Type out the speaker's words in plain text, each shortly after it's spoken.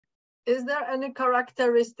Is there any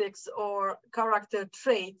characteristics or character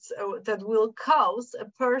traits that will cause a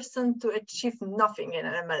person to achieve nothing in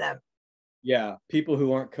an MLM? Yeah, people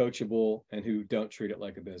who aren't coachable and who don't treat it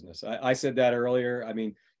like a business. I said that earlier. I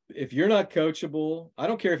mean, if you're not coachable, I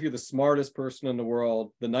don't care if you're the smartest person in the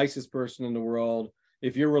world, the nicest person in the world,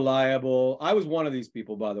 if you're reliable. I was one of these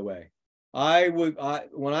people, by the way.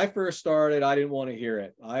 When I first started, I didn't want to hear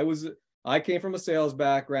it. I came from a sales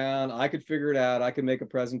background. I could figure it out. I could make a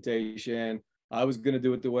presentation. I was going to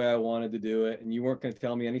do it the way I wanted to do it. And you weren't going to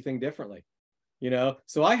tell me anything differently,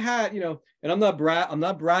 So I had, and I'm not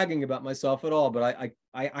bragging about myself at all, but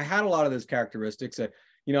I had a lot of those characteristics. I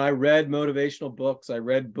read motivational books. I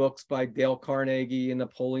read books by Dale Carnegie and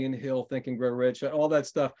Napoleon Hill, Think and Grow Rich, all that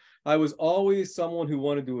stuff. I was always someone who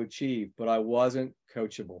wanted to achieve, but I wasn't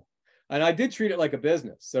coachable. And I did treat it like a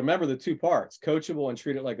business. So remember the two parts, coachable and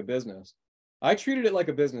treat it like a business. I treated it like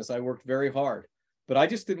a business. I worked very hard, but I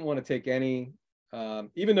just didn't want to take any,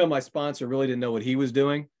 even though my sponsor really didn't know what he was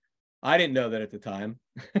doing. I didn't know that at the time.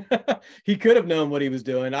 He could have known what he was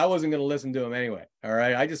doing. I wasn't going to listen to him anyway. All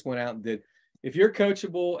right. I just went out and did. If you're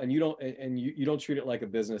coachable and you don't treat it like a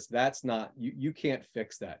business, that's not, you can't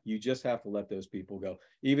fix that. You just have to let those people go,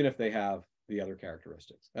 even if they have the other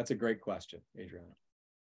characteristics. That's a great question, Adriana.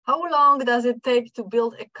 How long does it take to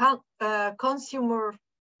build a consumer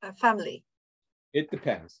family? It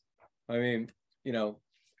depends. I mean,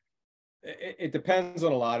 it depends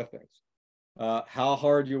on a lot of things. How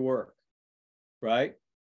hard you work, right?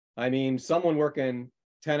 I mean, someone working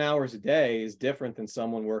 10 hours a day is different than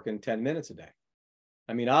someone working 10 minutes a day.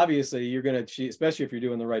 I mean, obviously, you're going to achieve, especially if you're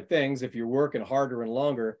doing the right things. If you're working harder and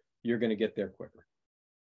longer, you're going to get there quicker.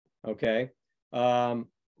 Okay.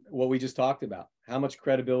 What we just talked about. How much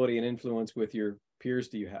credibility and influence with your peers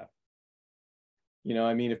do you have?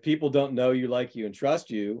 I mean, if people don't know you, like you, and trust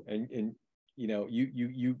you, and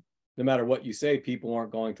you no matter what you say, people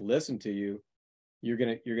aren't going to listen to you, you're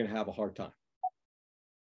gonna have a hard time.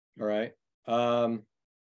 All right.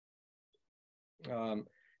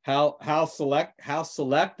 How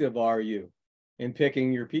selective are you in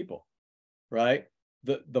picking your people? Right.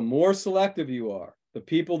 The more selective you are, the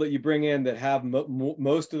people that you bring in that have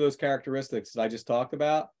most of those characteristics that I just talked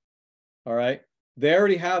about, all right, they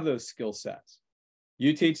already have those skill sets.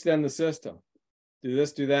 You teach them the system, do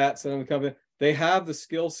this, do that, send them to the company. They have the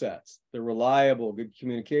skill sets. They're reliable, good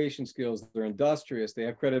communication skills. They're industrious. They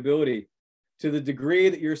have credibility. To the degree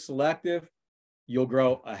that you're selective, you'll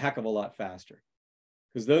grow a heck of a lot faster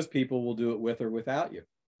because those people will do it with or without you.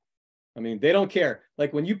 I mean, they don't care.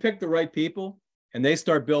 Like when you pick the right people and they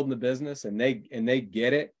start building the business and they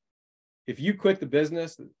get it, if you quit the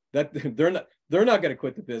business, that they're not going to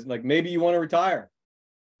quit the business. Like maybe you want to retire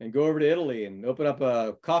and go over to Italy and open up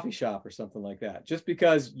a coffee shop or something like that. Just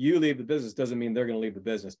because you leave the business doesn't mean they're going to leave the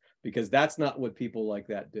business, because that's not what people like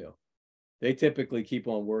that do. They typically keep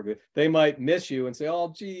on working. They might miss you and say,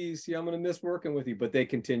 oh, geez, yeah, I'm going to miss working with you, but they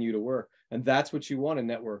continue to work. And that's what you want in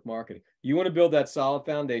network marketing. You want to build that solid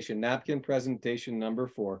foundation, napkin presentation number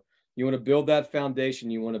 4. You want to build that foundation.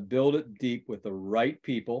 You want to build it deep with the right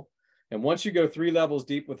people. And once you go 3 levels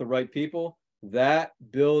deep with the right people, that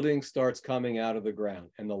building starts coming out of the ground.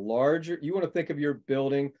 And the larger, you want to think of your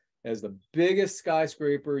building as the biggest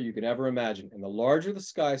skyscraper you can ever imagine. And the larger the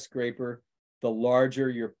skyscraper, the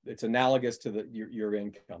larger it's analogous to your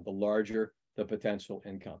income, the larger the potential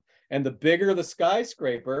income. And the bigger the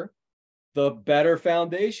skyscraper, the better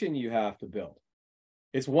foundation you have to build.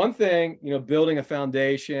 It's one thing, building a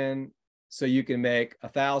foundation so you can make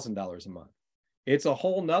 $1,000 a month. It's a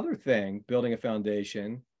whole nother thing building a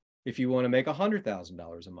foundation if you want to make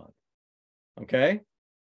 $100,000 a month. Okay.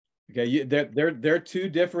 They're two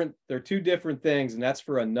different things, and that's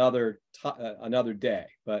for another day.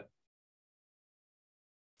 But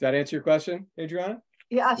does that answer your question, Adriana?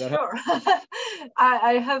 Yeah, sure.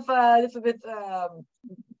 I have a little bit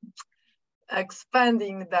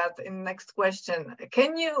expanding that in next question.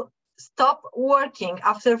 Can you stop working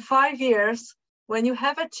after 5 years when you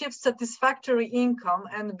have achieved satisfactory income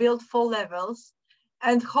and built 4 levels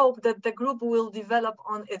and hope that the group will develop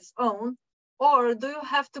on its own? Or do you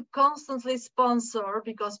have to constantly sponsor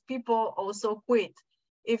because people also quit?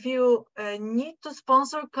 If you need to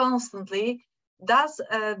sponsor constantly, does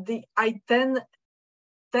the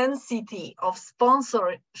intensity of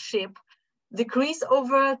sponsorship decrease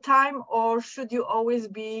over time, or should you always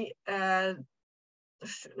be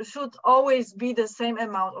should always be the same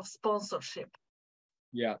amount of sponsorship?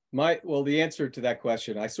 Yeah, the answer to that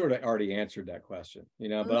question, I sort of already answered that question,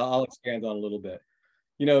 but I'll expand on a little bit.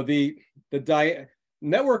 The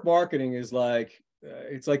network marketing is like,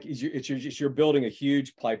 you're building a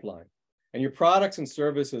huge pipeline. And your products and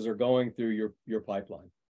services are going through your pipeline.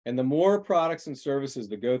 And the more products and services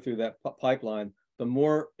that go through that pipeline, the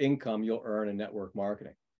more income you'll earn in network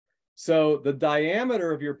marketing. So the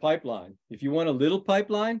diameter of your pipeline, if you want a little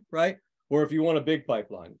pipeline, right? Or if you want a big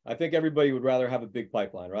pipeline, I think everybody would rather have a big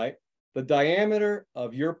pipeline, right? The diameter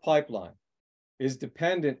of your pipeline is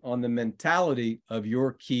dependent on the mentality of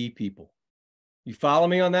your key people. You follow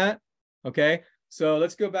me on that? Okay. So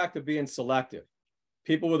let's go back to being selective.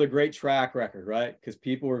 People with a great track record, right? Because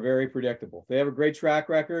people are very predictable. If they have a great track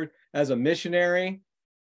record as a missionary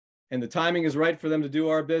and the timing is right for them to do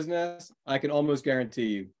our business, I can almost guarantee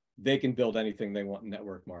you they can build anything they want in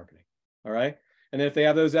network marketing. All right. And then if they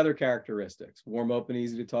have those other characteristics, warm, open,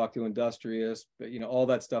 easy to talk to, industrious, but all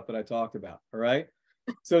that stuff that I talked about. All right.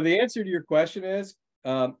 So the answer to your question is,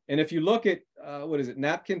 and if you look at, what is it,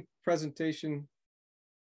 napkin presentation?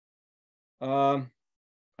 I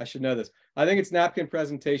should know this. I think it's napkin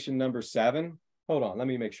presentation number 7. Hold on, let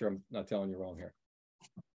me make sure I'm not telling you wrong here.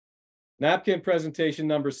 Napkin presentation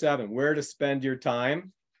number 7, where to spend your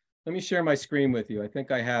time. Let me share my screen with you. I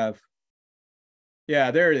think I have, yeah,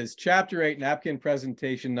 there it is. Chapter 8, napkin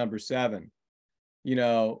presentation number 7.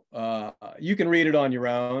 You can read it on your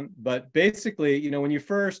own, but basically, when you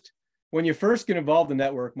first get involved in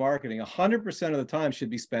network marketing, 100% of the time should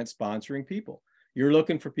be spent sponsoring people. You're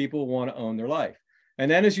looking for people who want to own their life. And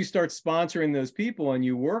then as you start sponsoring those people and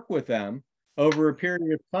you work with them over a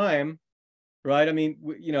period of time, right? I mean,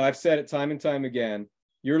 I've said it time and time again,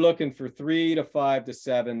 you're looking for 3 to 5 to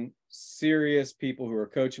 7 serious people who are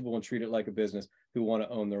coachable and treat it like a business, who want to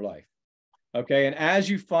own their life. Okay. And as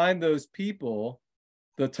you find those people,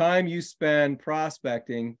 the time you spend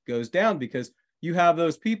prospecting goes down because you have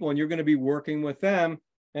those people and you're going to be working with them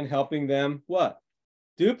and helping them what?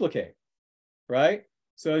 Duplicate, right?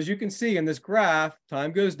 So as you can see in this graph,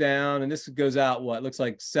 time goes down and this goes out, what looks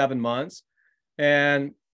like 7 months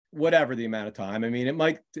and whatever the amount of time. I mean, it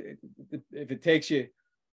might, if it takes you,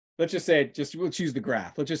 let's just say, we'll choose the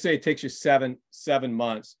graph. Let's just say it takes you seven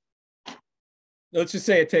months. Let's just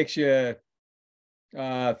say it takes you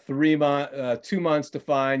 2 months to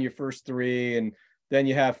find your first 3, and then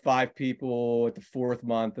you have 5 people at the 4th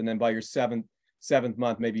month, and then by your seventh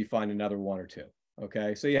month, maybe you find another 1 or 2.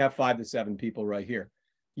 Okay, so you have 5 to 7 people right here.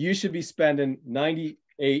 You should be spending 98%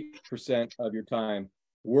 of your time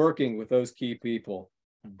working with those key people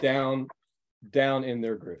down in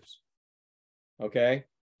their groups. Okay,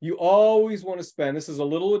 you always want to spend, this is a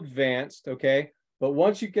little advanced, okay, but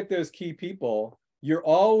once you get those key people, you're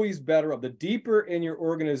always better off. The deeper in your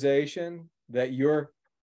organization that you're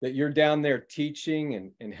down there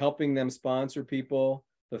teaching and helping them sponsor people,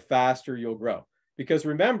 the faster you'll grow. Because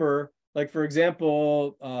remember, like for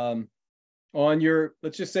example, on your,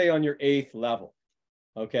 let's just say on your 8th level,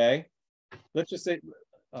 okay? Let's just say,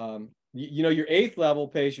 your 8th level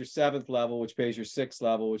pays your 7th level, which pays your 6th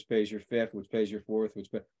level, which pays your 5th, which pays your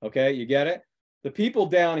 4th, okay, you get it? The people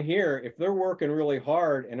down here, if they're working really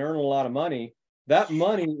hard and earning a lot of money, that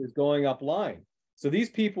money is going up line. So these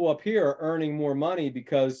people up here are earning more money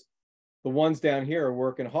because the ones down here are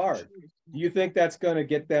working hard. Do you think that's going to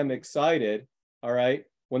get them excited, all right,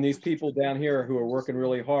 when these people down here who are working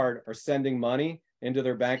really hard are sending money into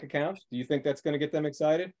their bank accounts? Do you think that's going to get them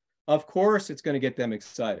excited? Of course it's going to get them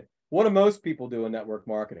excited. What do most people do in network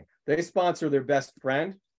marketing? They sponsor their best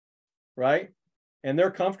friend, right? And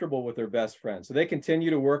they're comfortable with their best friend. So they continue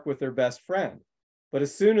to work with their best friend. But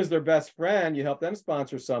as soon as their best friend, you help them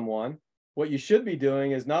sponsor someone, what you should be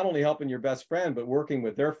doing is not only helping your best friend, but working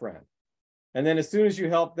with their friend. And then as soon as you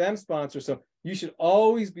help them sponsor some, you should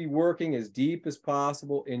always be working as deep as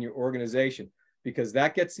possible in your organization, because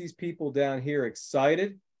that gets these people down here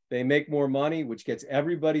excited. They make more money, which gets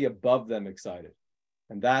everybody above them excited.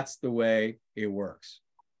 And that's the way it works.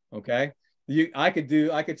 Okay. I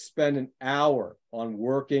could spend an hour on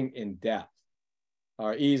working in depth,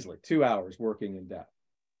 or easily 2 hours working in depth.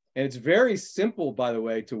 And it's very simple, by the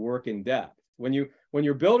way, to work in depth. When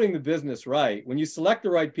you're building the business right, when you select the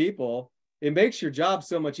right people, it makes your job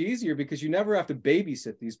so much easier because you never have to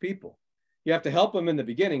babysit these people. You have to help them in the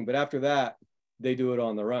beginning, but after that, they do it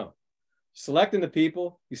on their own. Selecting the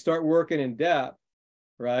people, you start working in depth,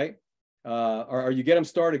 right? Or you get them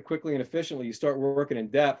started quickly and efficiently, you start working in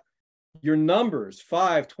depth. Your numbers,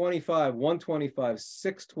 525, 125,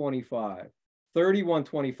 625,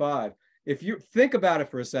 3125. If you think about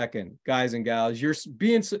it for a second, guys and gals, you're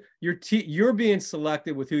being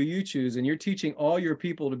selective with who you choose, and you're teaching all your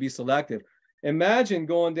people to be selective. Imagine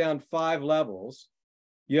going down 5 levels.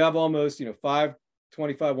 You have almost,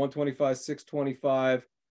 525, 125, 625,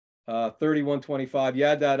 3125. You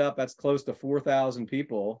add that up, that's close to 4,000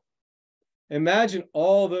 people. Imagine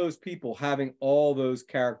all those people having all those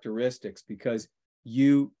characteristics because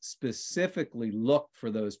you specifically looked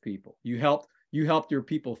for those people. You helped your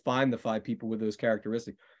people find the 5 people with those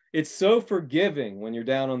characteristics. It's so forgiving when you're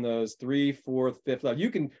down on those 3, 4th, 5th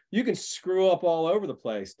level. You can screw up all over the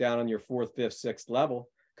place down on your 4th, 5th, 6th level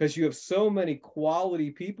because you have so many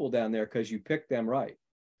quality people down there because you picked them right.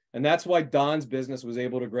 And that's why Don's business was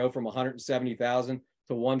able to grow from 170,000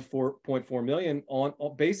 to 1.4 million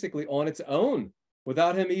basically on its own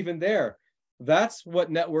without him even there. That's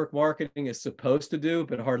what network marketing is supposed to do,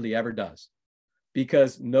 but hardly ever does,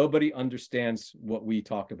 because nobody understands what we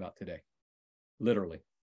talked about today, literally.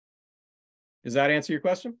 Does that answer your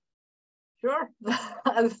question? Sure.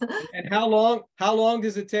 And how long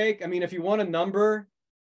does it take? I mean, if you want a number,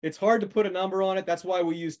 it's hard to put a number on it. That's why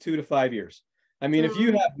we use 2 to 5 years. I mean, if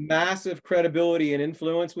you have massive credibility and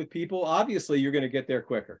influence with people, obviously you're going to get there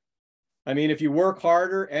quicker. I mean, if you work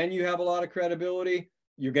harder and you have a lot of credibility,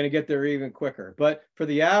 you're going to get there even quicker. But for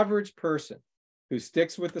the average person who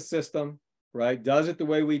sticks with the system, right, does it the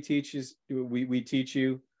way we teach you,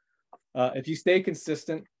 if you stay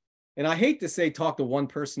consistent, and I hate to say talk to one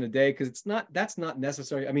person a day because that's not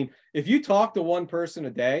necessary. I mean, if you talk to one person a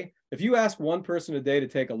day, if you ask one person a day to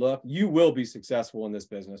take a look, you will be successful in this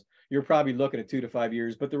business. You're probably looking at 2 to 5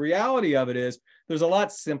 years. But the reality of it is there's a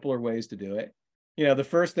lot simpler ways to do it. You know, the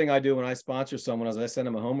first thing I do when I sponsor someone is I send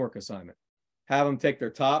them a homework assignment, have them take their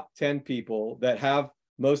top 10 people that have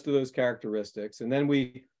most of those characteristics. And then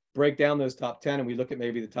we break down those top 10 and we look at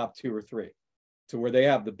maybe the top 2 or 3 to where they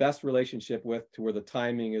have the best relationship with, to where the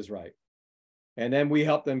timing is right. And then we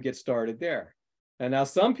help them get started there. And now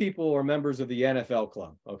some people are members of the NFL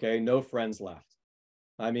club, okay? No friends left.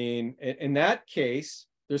 I mean, in that case,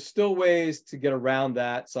 there's still ways to get around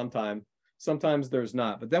that sometimes. Sometimes there's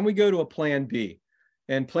not. But then we go to a plan B.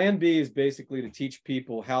 And plan B is basically to teach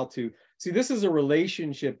people how to, see, this is a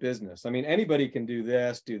relationship business. I mean, anybody can do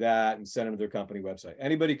this, do that, and send them to their company website.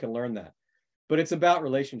 Anybody can learn that. But it's about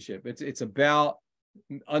relationship. It's about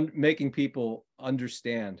making people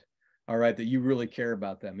understand, all right, that you really care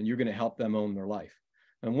about them and you're going to help them own their life.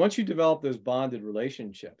 And once you develop those bonded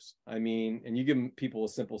relationships, I mean, and you give people a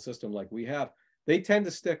simple system like we have, they tend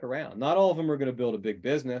to stick around. Not all of them are going to build a big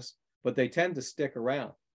business, but they tend to stick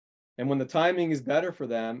around. And when the timing is better for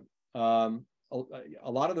them, a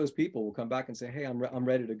lot of those people will come back and say, hey, I'm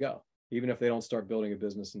ready to go, even if they don't start building a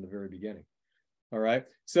business in the very beginning. All right.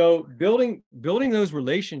 So building those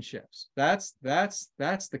relationships, that's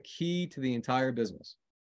the key to the entire business.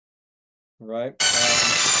 All right.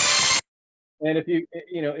 And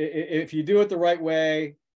if you do it the right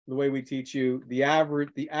way, the way we teach you, the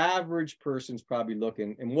average person's probably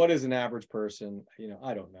looking. And what is an average person?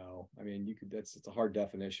 I don't know. I mean, it's a hard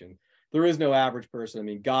definition. There is no average person. I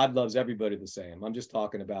mean, God loves everybody the same. I'm just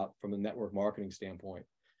talking about from a network marketing standpoint.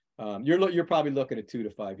 You're probably looking at 2 to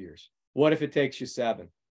 5 years. What if it takes you 7?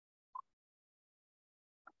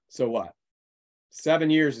 So what? 7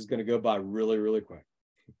 years is going to go by really, really quick.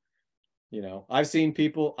 I've seen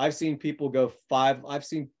people go 5. I've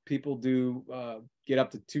seen people get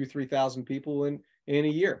up to 2,000-3,000 people in a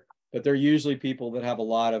year, but they're usually people that have a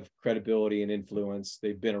lot of credibility and influence.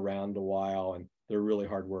 They've been around a while and they're really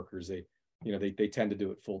hard workers. They tend to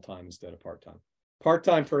do it full time instead of part time. Part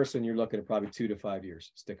time person, you're looking at probably 2 to 5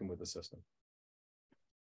 years sticking with the system.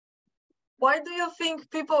 Why do you think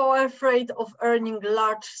people are afraid of earning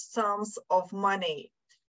large sums of money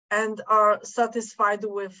and are satisfied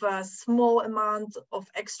with a small amount of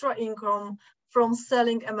extra income from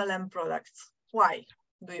selling MLM products? Why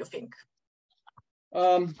do you think?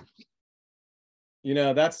 That's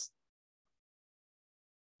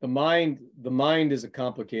the mind. The mind is a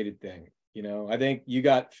complicated thing. I think you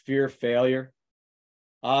got fear of failure,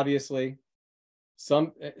 obviously.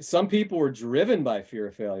 Some people are driven by fear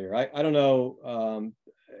of failure. I don't know.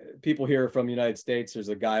 People here from the United States, there's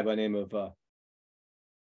a guy by the name of,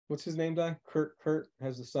 what's his name, Di? Kurt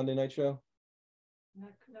has the Sunday night show.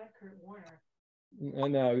 Not Kurt Warner.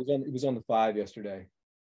 No, he was on the 5 yesterday.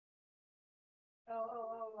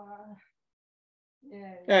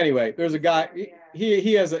 Yeah. Anyway, there's a guy.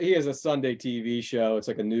 He has a Sunday TV show. It's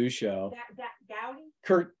like a news show. Gowdy?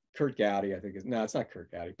 Kurt Gowdy, I think. No, it's not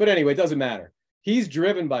Kurt Gowdy. But anyway, it doesn't matter. He's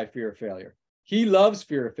driven by fear of failure. He loves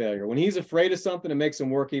fear of failure. When he's afraid of something, it makes him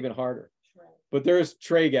work even harder. Right. But there's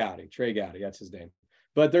Trey Gowdy, that's his name.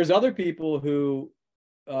 But there's other people who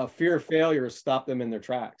fear of failure has stopped them in their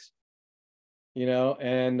tracks.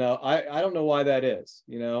 And I don't know why that is,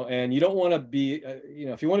 and you don't want to be,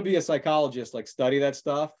 if you want to be a psychologist, like study that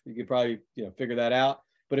stuff, you could probably, figure that out.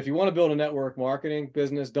 But if you want to build a network marketing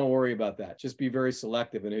business, don't worry about that. Just be very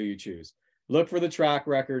selective in who you choose. Look for the track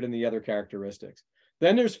record and the other characteristics.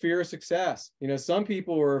 Then there's fear of success. You know, some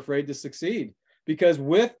people are afraid to succeed because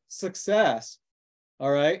with success,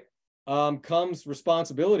 all right, comes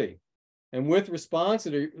responsibility. And with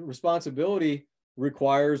responsibility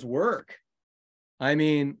requires work. I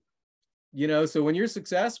mean, you know, so when you're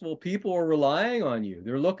successful, people are relying on you.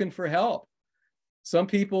 They're looking for help. Some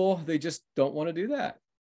people, they just don't want to do that.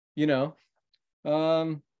 You know,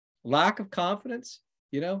 lack of confidence.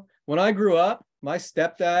 You know, when I grew up, my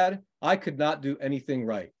stepdad, I could not do anything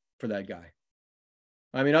right for that guy.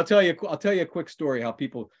 I mean, I'll tell you a quick story how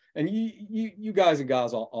people, and you guys and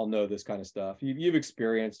gals all know this kind of stuff. You've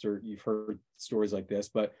experienced or you've heard stories like this,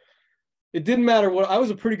 but it didn't matter what. I was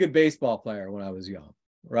a pretty good baseball player when I was young,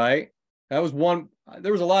 right? That was one.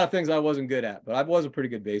 There was a lot of things I wasn't good at, but I was a pretty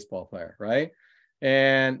good baseball player, right?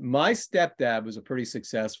 And my stepdad was a pretty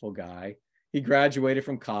successful guy. He graduated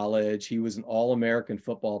from college. He was an all-American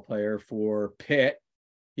football player for Pitt.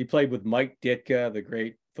 He played with Mike Ditka, the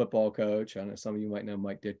great football coach. I know some of you might know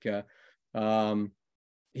Mike Ditka.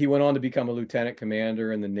 He went on to become a lieutenant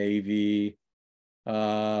commander in the Navy.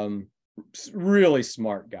 Really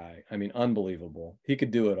smart guy. I mean, unbelievable. He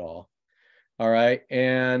could do it all. All right.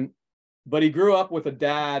 But he grew up with a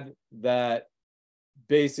dad that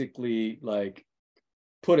basically like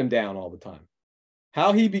put him down all the time.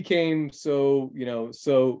 How he became so, you know,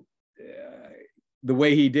 the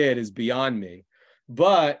way he did is beyond me.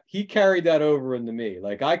 But he carried that over into me.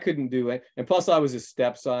 Like I couldn't do it. And plus I was his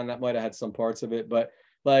stepson. That might have had some parts of it. But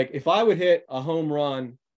like if I would hit a home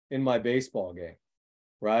run in my baseball game,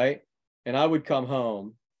 right? And I would come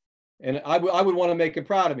home and I would want to make him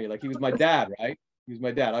proud of me. Like he was my dad, right? He was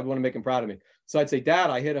my dad. I'd want to make him proud of me. So I'd say, Dad,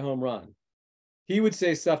 I hit a home run. He would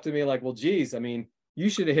say stuff to me like, well, geez, I mean, you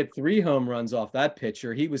should have hit 3 home runs off that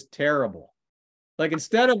pitcher. He was terrible. Like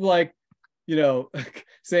instead of like, you know,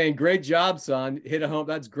 saying, great job, son, hit a home.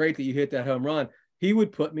 That's great that you hit that home run. He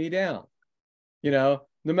would put me down. You know,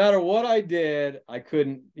 no matter what I did, I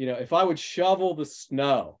couldn't, you know, if I would shovel the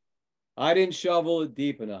snow, I didn't shovel it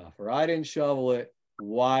deep enough, or I didn't shovel it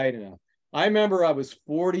wide enough. I remember I was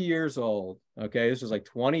 40 years old. Okay. This was like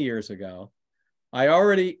 20 years ago. I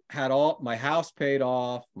already had all my house paid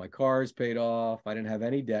off. My cars paid off. I didn't have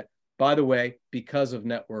any debt, by the way, because of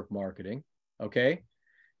network marketing. Okay.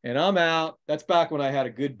 And I'm out. That's back when I had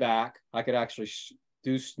a good back. I could actually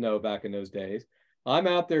do snow back in those days. I'm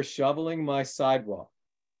out there shoveling my sidewalk.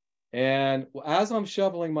 And as I'm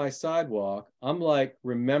shoveling my sidewalk, I'm like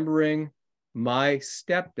remembering my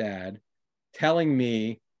stepdad telling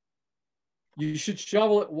me, you should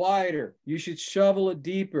shovel it wider. You should shovel it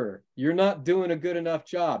deeper. You're not doing a good enough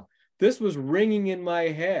job. This was ringing in my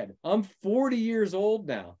head. I'm 40 years old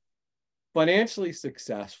now, financially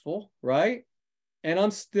successful, right? And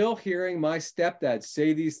I'm still hearing my stepdad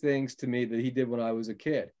say these things to me that he did when I was a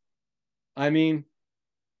kid. I mean,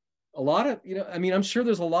 a lot of, you know, I mean, I'm sure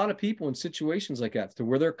there's a lot of people in situations like that to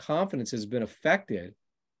where their confidence has been affected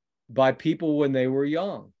by people when they were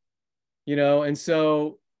young, you know, and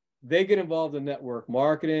so they get involved in network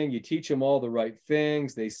marketing. You teach them all the right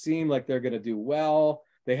things. They seem like they're going to do well.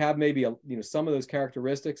 They have maybe, you know, some of those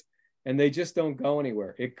characteristics, and they just don't go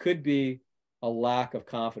anywhere. It could be a lack of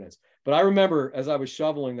confidence. But I remember as I was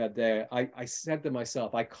shoveling that day, I said to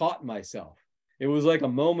myself, I caught myself. It was like a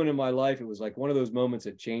moment in my life. It was like one of those moments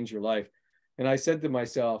that changed your life. And I said to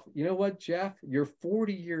myself, you know what, Jeff, you're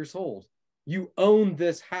 40 years old. You own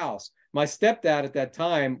this house. My stepdad at that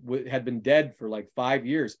time had been dead for like 5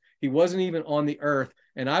 years. He wasn't even on the earth.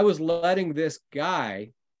 And I was letting this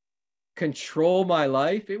guy control my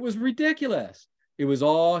life. It was ridiculous. It was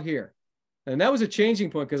all here. And that was a changing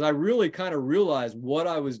point because I really kind of realized what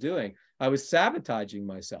I was doing. I was sabotaging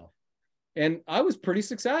myself. And I was pretty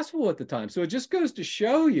successful at the time. So it just goes to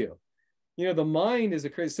show you, you know, the mind is a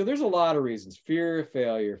crazy. So there's a lot of reasons: fear of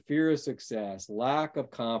failure, fear of success, lack of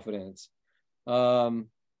confidence. You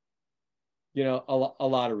know, a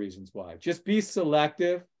lot of reasons why. Just be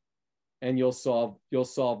selective and you'll solve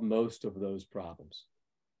most of those problems.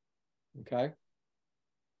 Okay.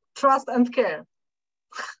 Trust and care.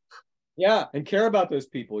 Yeah, and care about those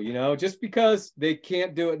people, you know, just because they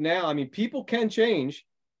can't do it now. I mean, people can change.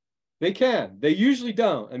 They can. They usually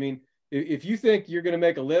don't. I mean, if you think you're going to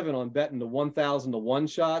make a living on betting the 1,000 to 1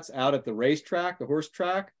 shots out at the racetrack, the horse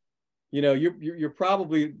track, you know, you're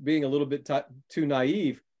probably being a little bit too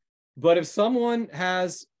naive. But if someone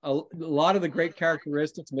has a lot of the great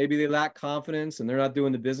characteristics, maybe they lack confidence and they're not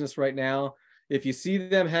doing the business right now. If you see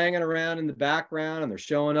them hanging around in the background and they're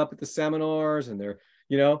showing up at the seminars and they're,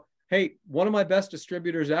 you know, hey, one of my best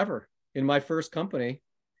distributors ever in my first company,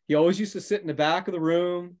 he always used to sit in the back of the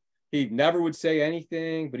room. He never would say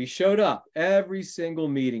anything, but he showed up every single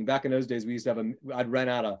meeting. Back in those days, we used to have I'd rent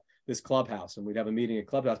out this clubhouse and we'd have a meeting at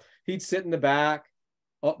clubhouse. He'd sit in the back,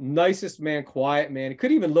 nicest man, quiet man. He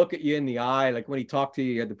couldn't even look at you in the eye. Like when he talked to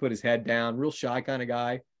you, he had to put his head down, real shy kind of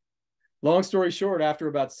guy. Long story short, after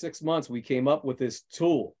about 6 months, we came up with this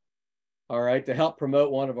tool, all right, to help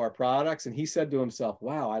promote one of our products. And he said to himself,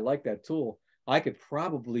 wow, I like that tool. I could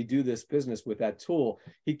probably do this business with that tool.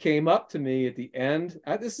 He came up to me at the end.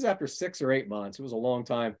 This is after 6 or 8 months. It was a long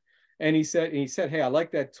time. And he said, hey, I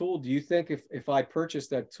like that tool. Do you think if I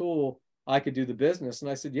purchased that tool, I could do the business?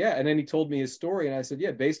 And I said, yeah. And then he told me his story. And I said,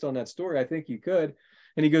 yeah, based on that story, I think you could.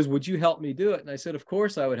 And he goes, would you help me do it? And I said, of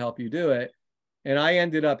course I would help you do it. And I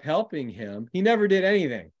ended up helping him. He never did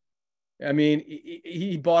anything. I mean,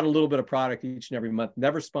 he bought a little bit of product each and every month,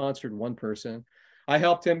 never sponsored one person. I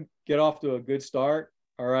helped him get off to a good start,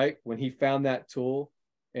 all right, when he found that tool.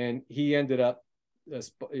 And he ended up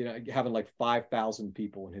having like 5,000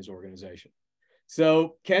 people in his organization.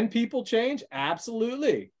 So can people change?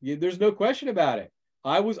 Absolutely. There's no question about it.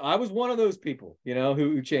 I was one of those people,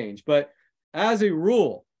 who changed. But as a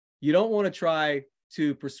rule, you don't want to try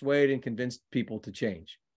to persuade and convince people to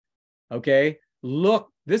change. Okay? Look,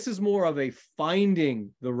 this is more of a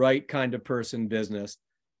finding the right kind of person business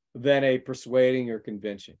than a persuading or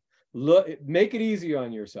convincing. Look, make it easy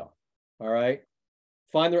on yourself. All right.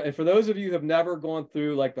 And for those of you who have never gone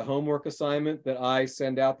through like the homework assignment that I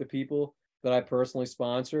send out to people that I personally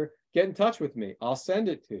sponsor, get in touch with me. I'll send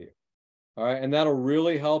it to you. All right. And that'll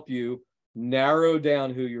really help you narrow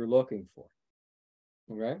down who you're looking for.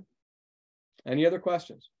 Okay. Any other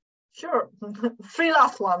questions? Sure. 3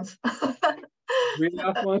 last ones. 3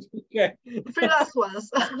 last ones? Okay. 3 last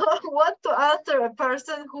ones. What to answer a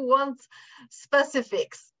person who wants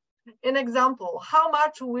specifics? An example, how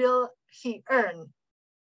much will he earn?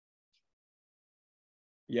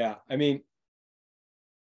 Yeah, I mean,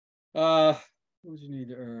 what would you need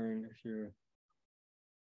to earn if you're...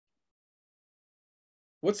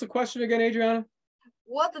 What's the question again, Adriana?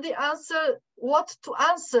 What to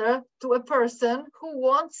answer to a person who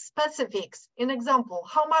wants specifics? An example,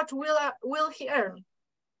 how much will he earn?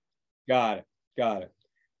 Got it.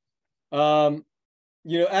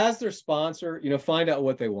 As their sponsor, find out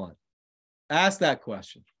what they want. Ask that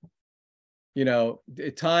question.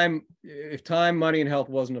 If time, money, and health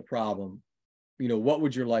wasn't a problem, what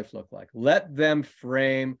would your life look like? Let them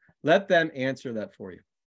answer that for you,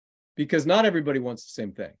 because not everybody wants the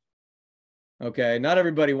same thing. Okay. Not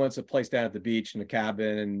everybody wants a place down at the beach in a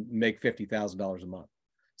cabin and make $50,000 a month.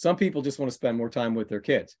 Some people just want to spend more time with their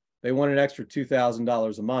kids. They want an extra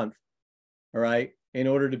 $2,000 a month. All right. In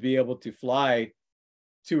order to be able to fly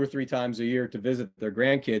 2 or 3 times a year to visit their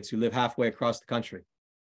grandkids who live halfway across the country.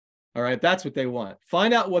 All right. That's what they want.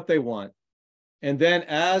 Find out what they want. And then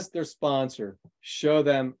as their sponsor, show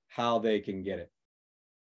them how they can get it.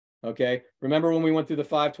 Okay. Remember when we went through the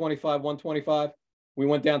 525, 125? We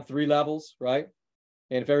went down 3 levels, right?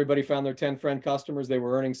 And if everybody found their 10 friend customers, they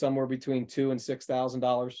were earning somewhere between $2,000 and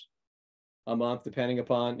 $6,000 a month, depending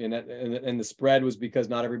upon, and the spread was because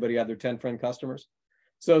not everybody had their 10 friend customers.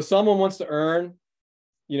 So if someone wants to earn,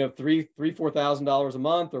 $4,000 a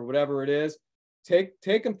month or whatever it is,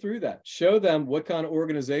 take them through that. Show them what kind of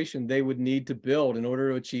organization they would need to build in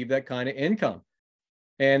order to achieve that kind of income.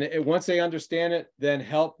 And once they understand it, then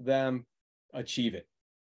help them achieve it.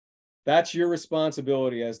 That's your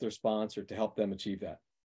responsibility as their sponsor, to help them achieve that.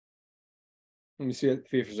 Let me see if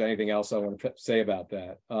there's anything else I want to say about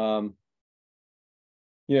that.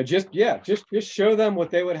 Just show them what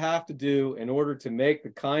they would have to do in order to make the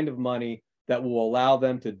kind of money that will allow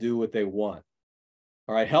them to do what they want.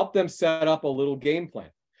 All right, help them set up a little game plan.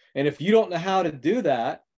 And if you don't know how to do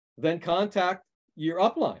that, then contact your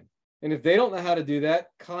upline. And if they don't know how to do that,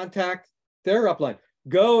 contact their upline.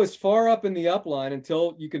 Go as far up in the upline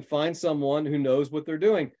until you can find someone who knows what they're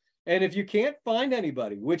doing. And if you can't find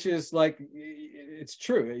anybody, which is like, it's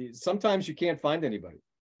true, sometimes you can't find anybody.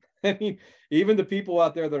 I mean, even the people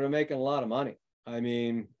out there that are making a lot of money,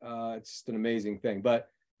 it's just an amazing thing. But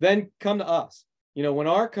then come to us. When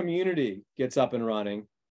our community gets up and running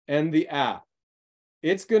and the app,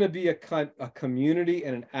 it's going to be a community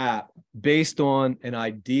and an app based on an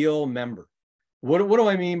ideal member. What do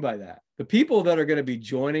I mean by that? The people that are going to be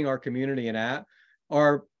joining our community and app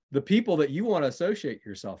are the people that you want to associate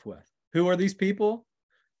yourself with. Who are these people?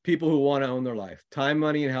 People who want to own their life, time,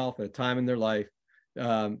 money, and health at a time in their life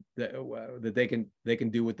that they can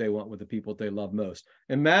do what they want with the people that they love most.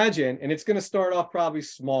 Imagine, and it's going to start off probably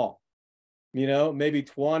small, maybe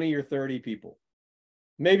 20 or 30 people,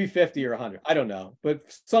 maybe 50 or 100. I don't know, but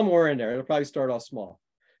somewhere in there, it'll probably start off small.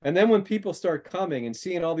 And then when people start coming and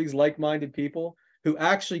seeing all these like-minded people who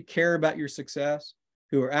actually care about your success,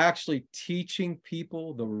 who are actually teaching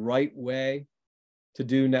people the right way to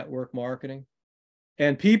do network marketing,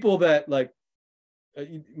 and people that like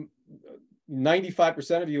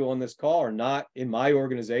 95% of you on this call are not in my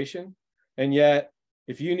organization. And yet,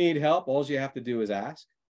 if you need help, all you have to do is ask.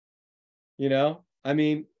 You know, I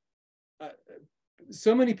mean,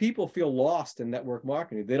 so many people feel lost in network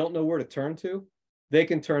marketing. They don't know where to turn to. They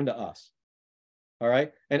can turn to us. All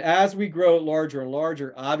right. And as we grow larger and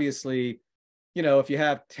larger, obviously, you know, if you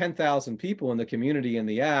have 10,000 people in the community in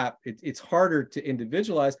the app, it's harder to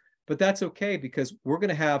individualize, but that's okay, because we're going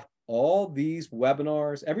to have all these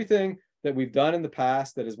webinars, everything that we've done in the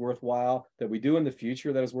past that is worthwhile, that we do in the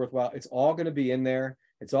future that is worthwhile. It's all going to be in there.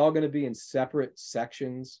 It's all going to be in separate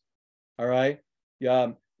sections. All right.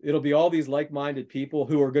 Yeah. It'll be all these like-minded people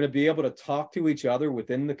who are going to be able to talk to each other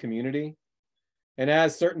within the community. And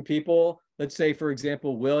as certain people, let's say, for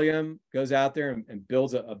example, William goes out there and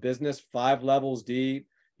builds a business 5 levels deep.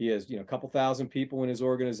 He has, you know, a couple thousand people in his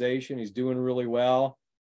organization. He's doing really well.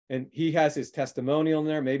 And he has his testimonial in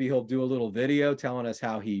there. Maybe he'll do a little video telling us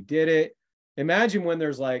how he did it. Imagine when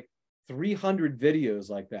there's like 300 videos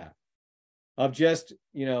like that of just,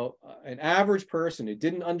 you know, an average person who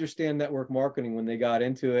didn't understand network marketing when they got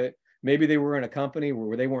into it. Maybe they were in a company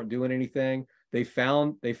where they weren't doing anything. They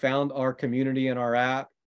found our community in our app.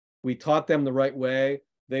 We taught them the right way.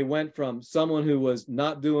 They went from someone who was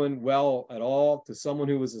not doing well at all to someone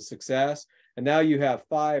who was a success. And now you have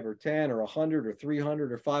 5 or 10 or 100 or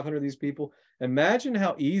 300 or 500 of these people. Imagine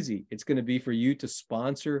how easy it's going to be for you to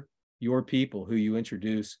sponsor your people who you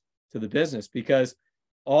introduce to the business, because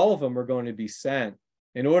all of them are going to be sent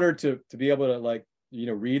in order to be able to, like, you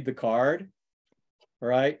know, read the card,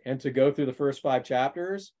 right? And to go through the first 5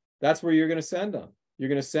 chapters. That's where you're going to send them. You're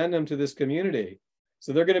going to send them to this community.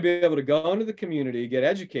 So they're going to be able to go into the community, get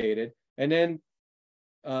educated, and then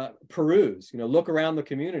peruse, you know, look around the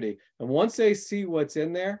community. And once they see what's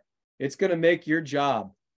in there, it's going to make your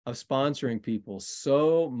job of sponsoring people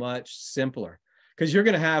so much simpler, because you're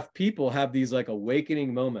going to have people have these like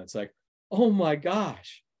awakening moments, like, oh my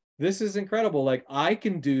gosh, this is incredible. Like, I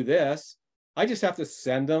can do this. I just have to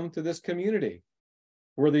send them to this community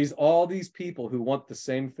where all these people who want the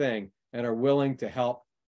same thing and are willing to help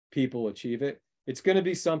people achieve it. It's going to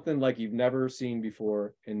be something like you've never seen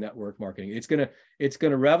before in network marketing. It's going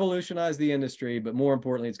to revolutionize the industry, but more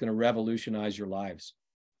importantly, it's going to revolutionize your lives.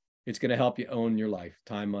 It's going to help you own your life,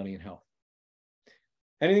 time, money, and health.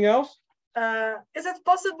 Anything else? Is it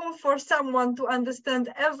possible for someone to understand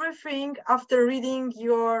everything after reading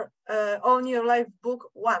your Own Your Life book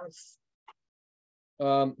once?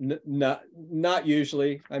 Not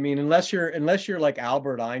usually. I mean, unless you're like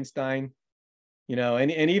Albert Einstein, you know,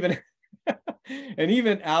 and even and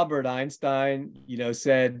even Albert Einstein, you know,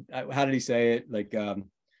 said, how did he say it? Like,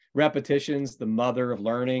 repetition's the mother of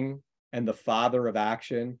learning and the father of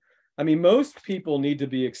action. I mean, most people need to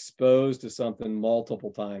be exposed to something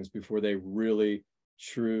multiple times before they really,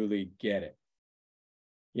 truly get it,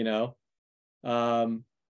 you know?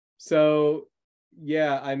 So,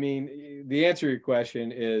 yeah, I mean, the answer to your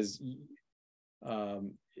question is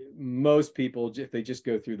most people, if they just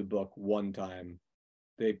go through the book one time,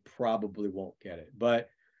 they probably won't get it. But,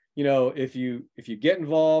 you know, if you get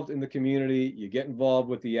involved in the community, you get involved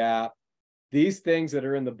with the app, these things that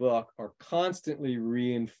are in the book are constantly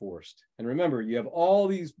reinforced. And remember, you have all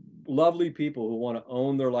these lovely people who want to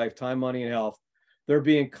own their life, time, money, and health. They're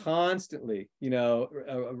being constantly,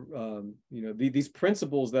 these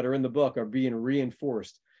principles that are in the book are being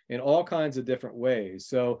reinforced in all kinds of different ways.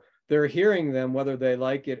 So they're hearing them whether they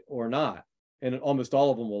like it or not. And almost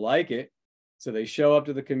all of them will like it. So they show up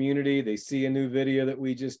to the community, they see a new video that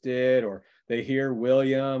we just did, or they hear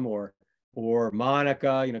William or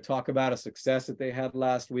Monica, you know, talk about a success that they had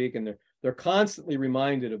last week, and they're constantly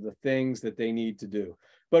reminded of the things that they need to do.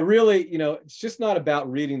 But really, you know, it's just not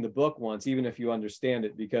about reading the book once, even if you understand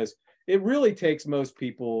it, because it really takes most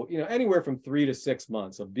people, you know, anywhere from 3 to 6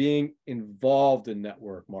 months of being involved in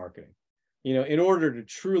network marketing, you know, in order to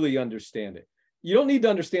truly understand it. You don't need to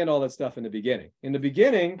understand all that stuff in the beginning. In the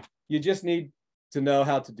beginning, you just need to know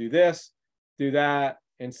how to do this, do that,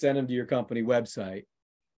 and send them to your company website,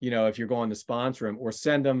 you know, if you're going to sponsor them, or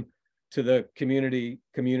send them to the community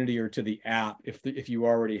or to the app if you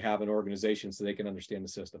already have an organization, so they can understand the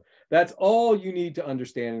system. That's all you need to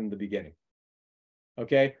understand in the beginning.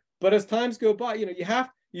 Okay. But as times go by, you know, you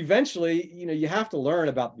have to learn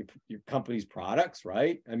about your company's products,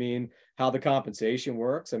 right? I mean, how the compensation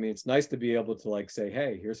works. I mean, it's nice to be able to like say,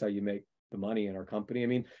 hey, here's how you make the money in our company. I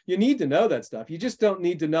mean, you need to know that stuff. You just don't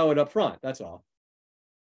need to know it up front. That's all.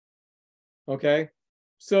 Okay.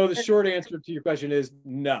 So the short answer to your question is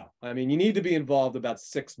no. I mean, you need to be involved about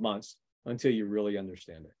 6 months until you really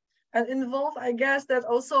understand it. And involve, I guess, that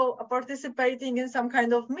also participating in some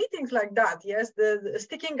kind of meetings like that. Yes, the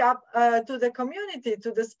sticking up to the community,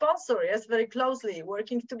 to the sponsor. Yes, very closely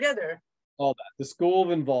working together. All that, the school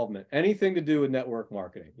of involvement, anything to do with network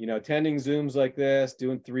marketing, you know, attending Zooms like this,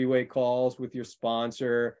 doing 3-way calls with your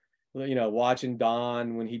sponsor, you know, watching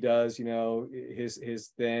Don when he does, you know,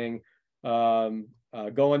 his thing, going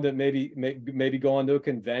to maybe going to a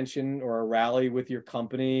convention or a rally with your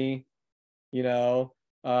company, you know.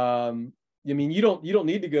 I mean, you don't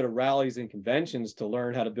need to go to rallies and conventions to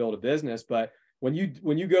learn how to build a business, but when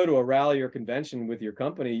you go to a rally or convention with your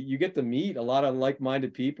company, you get to meet a lot of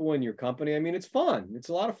like-minded people in your company. I mean, it's fun. It's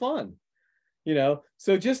a lot of fun, you know.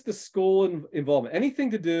 So just the school involvement, anything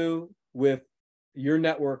to do with your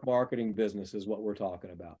network marketing business is what we're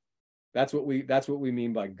talking about. That's what we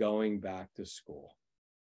mean by going back to school.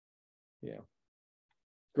 Yeah.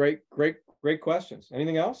 Great questions.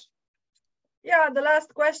 Anything else? Yeah, the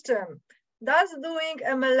last question. Does doing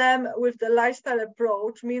MLM with the lifestyle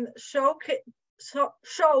approach mean showcasing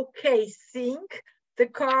the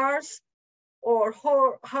cars or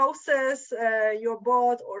houses you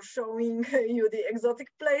bought, or showing you the exotic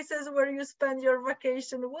places where you spend your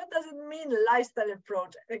vacation? What does it mean, lifestyle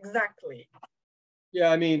approach, exactly?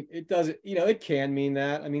 Yeah, I mean, it doesn't, you know, it can mean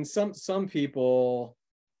that. I mean, some people,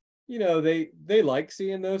 you know, they like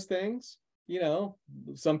seeing those things. You know,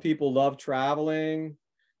 some people love traveling,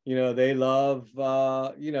 you know, they love,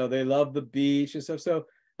 you know, they love the beach and stuff. So,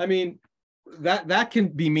 I mean, that can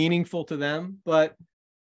be meaningful to them, but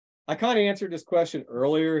I kind of answered this question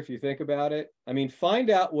earlier. If you think about it, I mean, find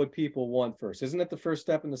out what people want first. Isn't that the first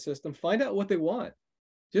step in the system? Find out what they want.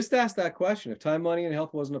 Just ask that question. If time, money, and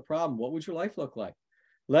health wasn't a problem, what would your life look like?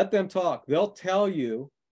 Let them talk. They'll tell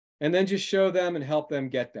you, and then just show them and help them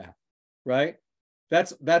get that, right?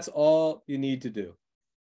 That's all you need to do.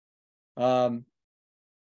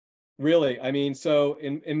 Really, I mean, so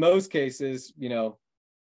in most cases, you know,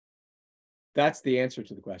 that's the answer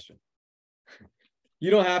to the question. You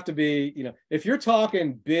don't have to be, you know, if you're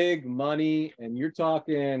talking big money and you're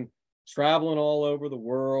talking traveling all over the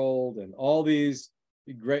world and all these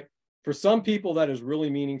great, for some people that is really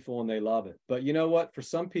meaningful and they love it. But you know what? For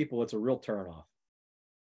some people, it's a real turnoff.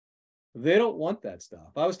 They don't want that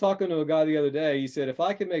stuff. I was talking to a guy the other day. He said, if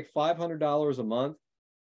I could make $500 a month,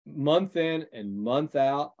 month in and month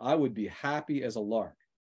out, I would be happy as a lark.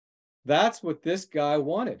 That's what this guy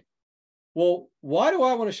wanted. Well, why do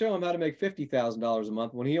I want to show him how to make $50,000 a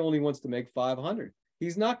month when he only wants to make $500?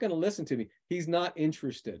 He's not going to listen to me. He's not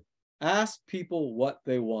interested. Ask people what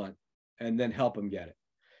they want and then help them get it.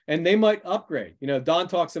 And they might upgrade. You know, Don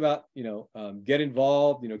talks about, you know, get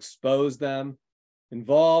involved, you know, expose them,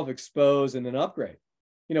 involve, expose, and then upgrade.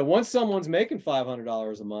 You know, once someone's making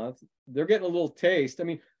 $500 a month, they're getting a little taste. I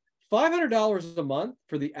mean, $500 a month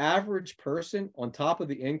for the average person on top of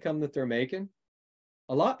the income that they're making,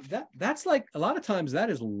 that's like, a lot of times that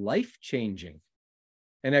is life-changing,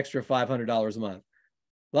 an extra $500 a month.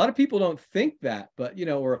 A lot of people don't think that, but, you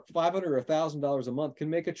know, or $500 or $1,000 a month can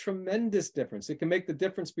make a tremendous difference. It can make the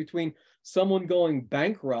difference between someone going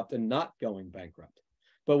bankrupt and not going bankrupt.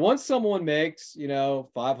 But once someone makes, you know,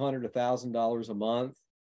 $500, $1,000 a month,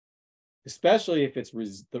 especially if it's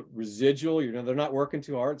the residual, you know, they're not working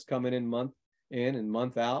too hard, it's coming in month in and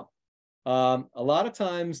month out. A lot of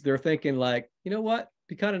times they're thinking like, you know what, it'd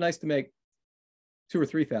be kind of nice to make $2,000 or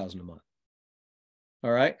 $3,000 a month.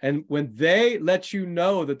 All right. And when they let you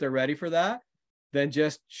know that they're ready for that, then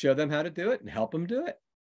just show them how to do it and help them do it.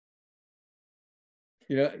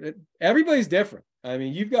 You know, everybody's different. I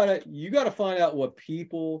mean, you got to find out what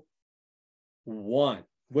people want,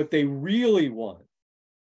 what they really want.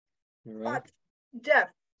 Right? But Jeff,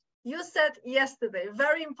 you said yesterday,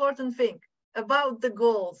 very important thing about the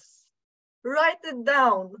goals. Write it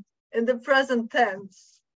down in the present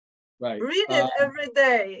tense. Right. Read it every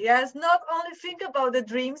day. Yes, not only think about the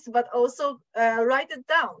dreams, but also write it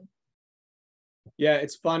down. Yeah,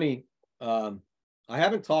 it's funny. I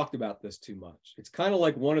haven't talked about this too much. It's kind of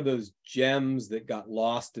like one of those gems that got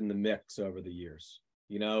lost in the mix over the years.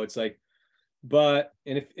 You know, it's like, but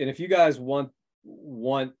if you guys want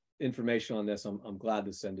information on this, I'm glad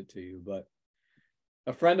to send it to you. But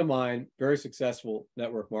a friend of mine, very successful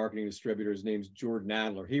network marketing distributor, his name's Jordan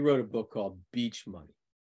Adler. He wrote a book called Beach Money.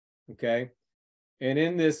 Okay. And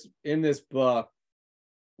in this book,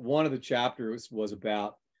 one of the chapters was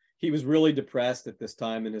about, he was really depressed at this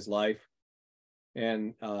time in his life.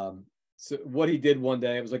 And so what he did one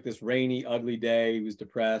day, it was like this rainy, ugly day. He was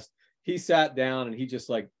depressed. He sat down and he just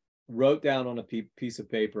like wrote down on a piece of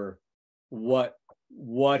paper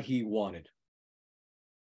what he wanted.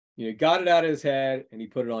 You know, got it out of his head and he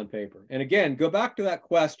put it on paper. And again, go back to that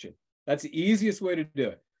question. That's the easiest way to do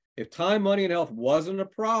it. If time, money, and health wasn't a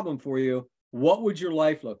problem for you, what would your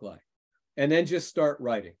life look like? And then just start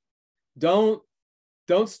writing. Don't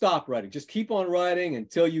stop writing. Just keep on writing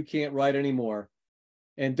until you can't write anymore.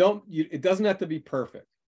 And it doesn't have to be perfect.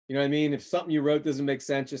 You know what I mean? If something you wrote doesn't make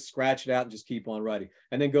sense, just scratch it out and just keep on writing.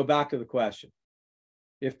 And then go back to the question.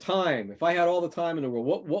 If I had all the time in the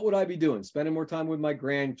world, what would I be doing? Spending more time with my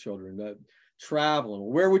grandchildren, traveling.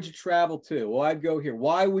 Where would you travel to? Well, I'd go here.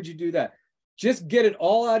 Why would you do that? Just get it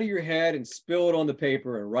all out of your head and spill it on the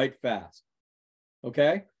paper and write fast.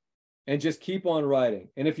 Okay? And just keep on writing.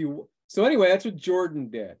 And so anyway, that's what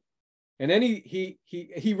Jordan did. And then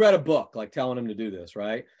he read a book, like telling him to do this,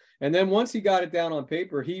 right? And then once he got it down on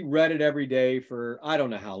paper, he read it every day for, I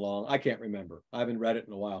don't know how long. I can't remember. I haven't read it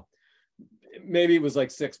in a while. Maybe it was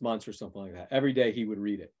like 6 months or something like that. Every day he would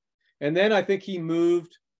read it. And then I think he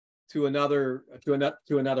moved to another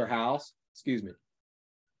house. Excuse me.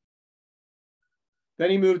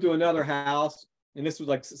 Then he moved to another house. And this was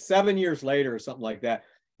like 7 years later or something like that.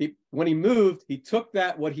 When he moved, he took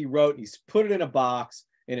what he wrote, and he put it in a box,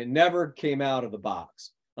 and it never came out of the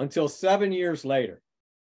box until 7 years later.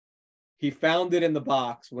 He found it in the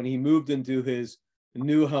box when he moved into his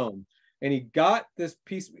new home. And he got this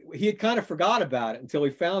piece. He had kind of forgot about it until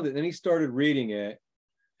he found it. And then he started reading it.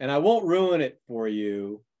 And I won't ruin it for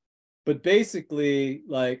you, but basically,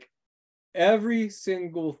 like, every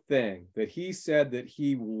single thing that he said that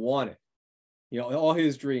he wanted, you know, all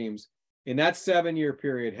his dreams in that 7-year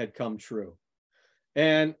period had come true.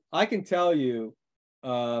 And I can tell you,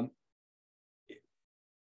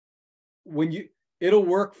 it'll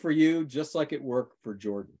work for you just like it worked for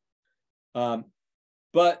Jordan.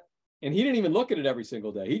 And he didn't even look at it every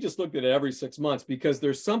single day. He just looked at it every 6 months, because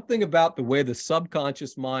there's something about the way the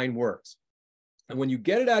subconscious mind works. And when you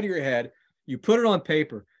get it out of your head, you put it on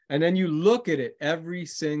paper, and then you look at it every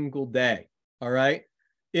single day. All right.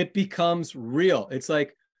 It becomes real. It's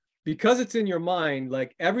like, because it's in your mind,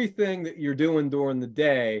 like everything that you're doing during the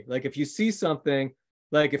day, like if you see something,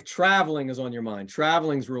 like if traveling is on your mind,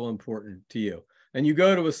 traveling is real important to you. And you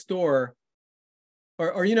go to a store,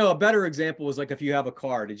 or you know, a better example is like if you have a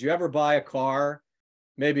car. Did you ever buy a car?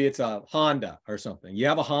 Maybe it's a Honda or something. You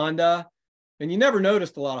have a Honda, and you never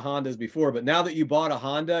noticed a lot of Hondas before, but now that you bought a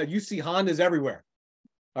Honda, you see Hondas everywhere.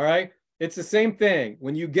 All right. It's the same thing.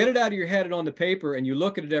 When you get it out of your head and on the paper and you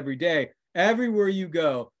look at it every day, everywhere you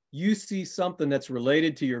go, you see something that's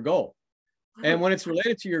related to your goal. And when it's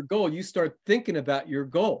related to your goal, you start thinking about your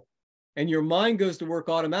goal, and your mind goes to work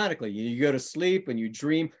automatically. You go to sleep and you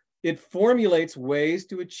dream. It formulates ways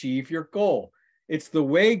to achieve your goal. It's the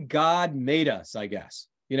way God made us, I guess.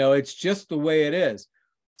 You know, it's just the way it is.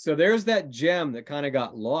 So there's that gem that kind of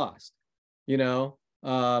got lost, you know.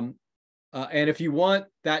 And if you want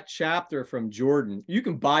that chapter from Jordan, you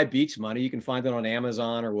can buy Beach Money. You can find it on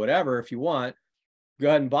Amazon or whatever if you want. Go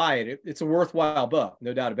ahead and buy it. It's a worthwhile book,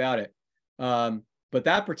 no doubt about it. But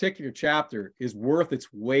that particular chapter is worth its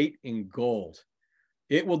weight in gold.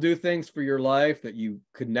 It will do things for your life that you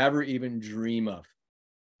could never even dream of.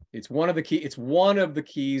 It's one of the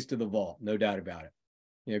keys to the vault, no doubt about it.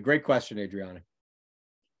 Yeah, great question, Adriana.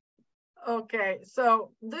 Okay,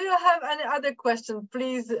 so do you have any other question?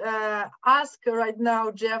 Please ask right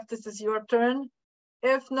now, Jeff. This is your turn.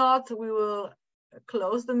 If not, we will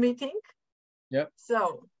close the meeting. Yep.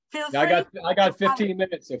 So feel free. I got 15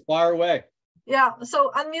 minutes, so fire away. Yeah,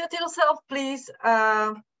 so unmute yourself, please.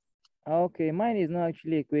 Okay, mine is not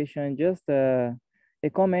actually a question, just a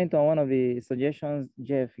comment on one of the suggestions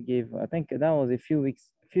Jeff gave. I think that was a few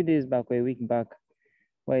days back or a week back,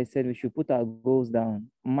 where he said we should put our goals down.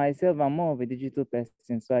 Myself, I'm more of a digital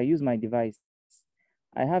person, so I use my device.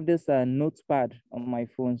 I have this notepad on my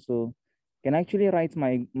phone, so I can actually write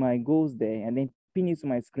my goals there and then pin it to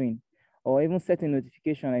my screen, or even set a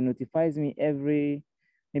notification that notifies me every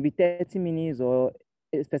maybe 30 minutes or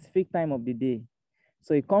a specific time of the day.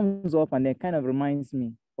 So it comes up and then kind of reminds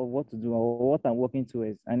me of what to do or what I'm working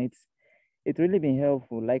towards. And it's really been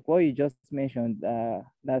helpful. Like what you just mentioned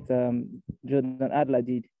that Jordan Adler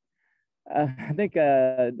did. I think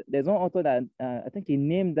there's one author that I think he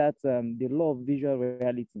named that the law of visual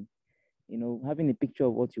reality. You know, having a picture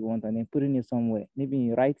of what you want and then putting it somewhere, maybe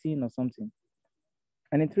in writing or something.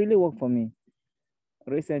 And it really worked for me.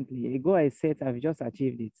 Recently, a goal I set, I've just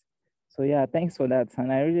achieved it. So yeah, thanks for that.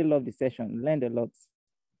 And I really love the session, learned a lot.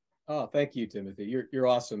 Oh, thank you, Timothy. You're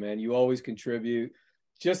awesome, man. You always contribute.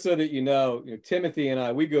 Just so that you know, Timothy and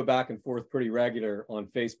I, we go back and forth pretty regular on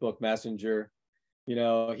Facebook Messenger. You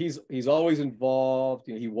know, he's always involved.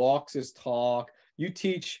 You know, he walks his talk. You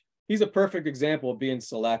teach. He's a perfect example of being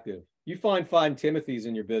selective. You find Timothys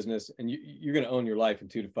in your business, and you're going to own your life in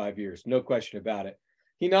 2 to 5 years, no question about it.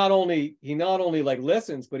 He not only like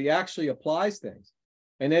listens, but he actually applies things,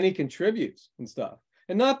 and then he contributes and stuff.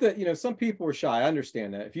 And not that, you know, some people are shy. I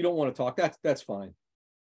understand that. If you don't want to talk, that's fine.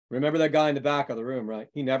 Remember that guy in the back of the room, right?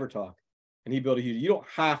 He never talked, and he built a huge. You don't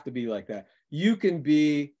have to be like that. You can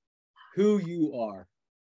be who you are,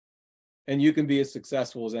 and you can be as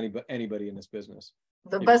successful as anybody in this business.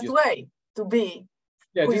 The best way to be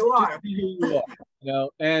who you are. Just be who you are, you know.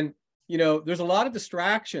 And you know, there's a lot of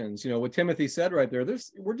distractions. You know what Timothy said right there.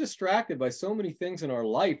 We're distracted by so many things in our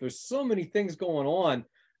life. There's so many things going on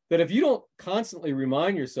that if you don't constantly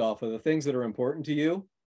remind yourself of the things that are important to you,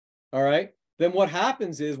 all right, then what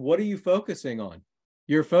happens is, what are you focusing on?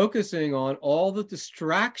 You're focusing on all the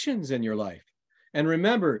distractions in your life. And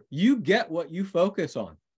remember, you get what you focus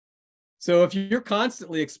on. So if you're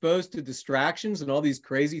constantly exposed to distractions and all these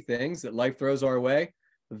crazy things that life throws our way,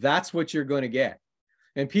 that's what you're going to get.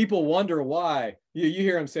 And people wonder why. You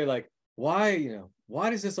hear them say, like, why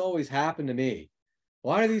does this always happen to me?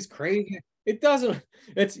 Why are these crazy? It doesn't.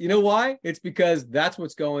 It's, you know why? It's because that's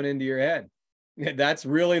what's going into your head. That's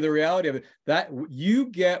really the reality of it. That you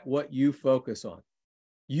get what you focus on.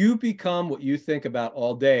 You become what you think about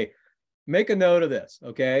all day. Make a note of this,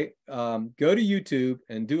 okay? Go to YouTube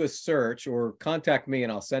and do a search, or contact me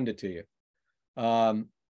and I'll send it to you.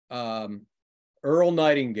 Earl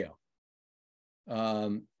Nightingale.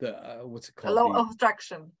 What's it called? Law of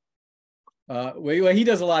attraction. Well, he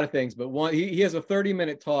does a lot of things, but he has a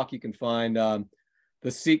 30-minute talk you can find.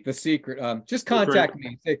 The secret. Just contact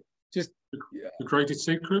me. Say, just the greatest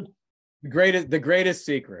secret. The greatest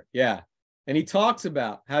secret. Yeah, and he talks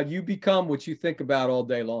about how you become what you think about all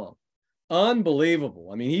day long. Unbelievable.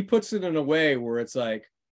 I mean, he puts it in a way where it's like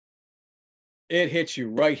it hits you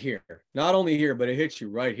right here. Not only here, but it hits you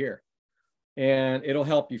right here, and it'll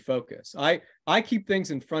help you focus. I keep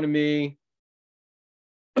things in front of me.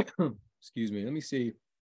 Excuse me. Let me see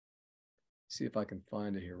if I can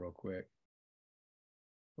find it here real quick.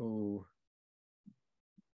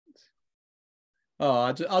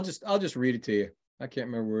 I'll just read it to you. I can't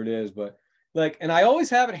remember where it is, but like, and I always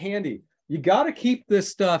have it handy. You got to keep this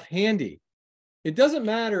stuff handy. It doesn't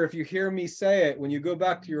matter if you hear me say it when you go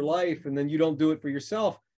back to your life and then you don't do it for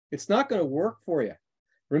yourself. It's not going to work for you.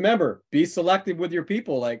 Remember, be selective with your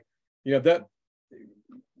people. Like, you know,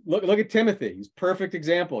 look at Timothy. He's a perfect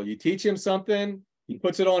example. You teach him something, he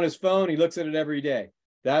puts it on his phone, he looks at it every day.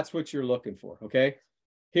 That's what you're looking for. Okay.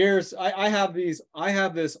 I have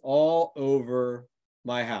this all over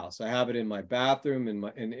my house. I have it in my bathroom,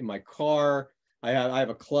 in my car. I have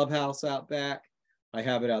a clubhouse out back. I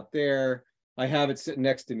have it out there. I have it sitting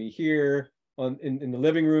next to me here in the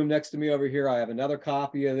living room next to me over here. I have another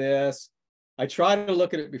copy of this. I try to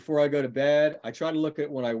look at it before I go to bed. I try to look at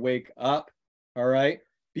it when I wake up. All right.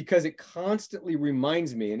 Because it constantly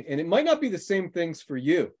reminds me, and it might not be the same things for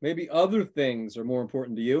you. Maybe other things are more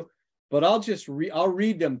important to you, but I'll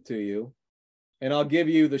read them to you, and I'll give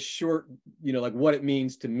you the short, you know, like what it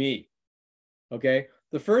means to me. Okay.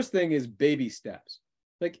 The first thing is baby steps.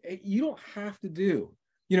 Like, you don't have to do,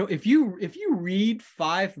 you know, if you read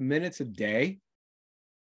 5 minutes a day,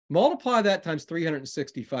 multiply that times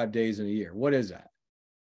 365 days in a year. What is that?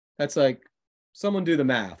 That's like, someone do the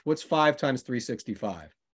math. What's 5 times 365?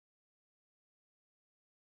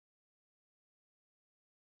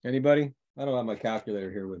 Anybody? I don't have my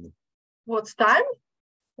calculator here with me. What's time?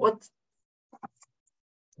 Hold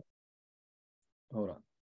on.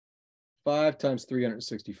 5 times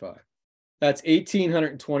 365. That's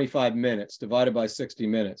 1,825 minutes divided by 60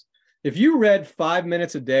 minutes. If you read 5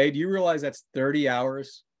 minutes a day, do you realize that's 30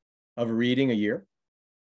 hours of reading a year?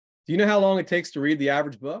 Do you know how long it takes to read the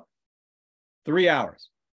average book? 3 hours.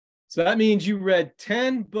 So that means you read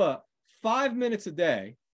 10 books, 5 minutes a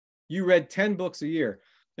day. You read 10 books a year.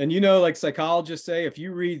 And you know, like psychologists say, if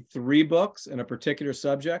you read 3 books in a particular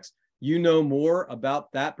subject, you know more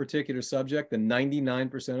about that particular subject than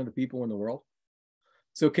 99% of the people in the world.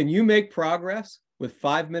 So can you make progress with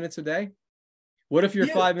 5 minutes a day? What if you're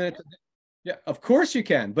 5 minutes a day? Yeah, of course you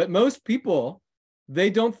can. But most people, they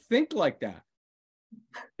don't think like that.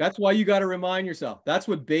 That's why you got to remind yourself. That's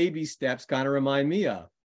what baby steps kind of remind me of.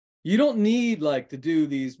 You don't need like to do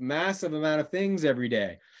these massive amount of things every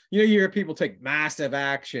day. You know, you hear people take massive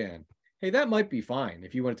action. Hey, that might be fine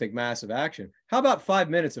if you want to take massive action. How about 5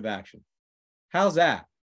 minutes of action? How's that?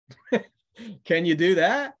 Can you do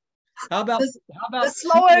that? How about the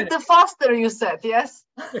slower, the faster, you said, yes?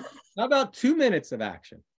 How about 2 minutes of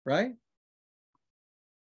action, right?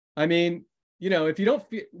 I mean, you know, if you don't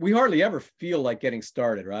feel, we hardly ever feel like getting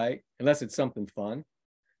started, right? Unless it's something fun.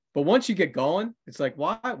 But once you get going, it's like,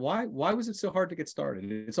 why was it so hard to get started?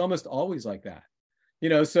 It's almost always like that. You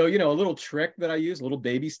know, so, you know, a little trick that I use, a little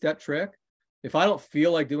baby step trick. If I don't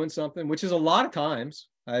feel like doing something, which is a lot of times,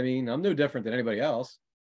 I mean, I'm no different than anybody else.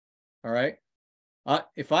 All right.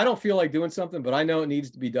 If I don't feel like doing something, but I know it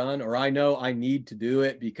needs to be done, or I know I need to do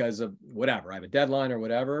it because of whatever, I have a deadline or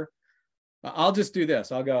whatever, I'll just do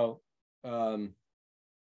this. I'll go,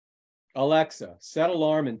 Alexa, set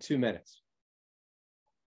alarm in 2 minutes.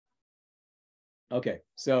 Okay,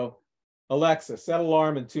 so Alexa, set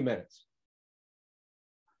alarm in 2 minutes.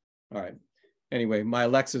 All right. Anyway, my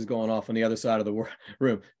Alexa's going off on the other side of the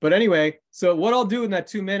room. But anyway, so what I'll do in that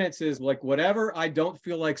 2 minutes is like whatever I don't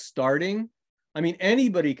feel like starting. I mean,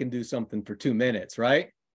 anybody can do something for 2 minutes, right?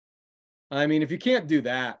 I mean, if you can't do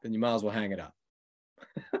that, then you might as well hang it up.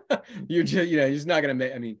 You're just, you know, you're just not going to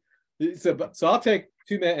make, I mean, so I'll take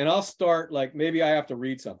 2 minutes and I'll start, like, maybe I have to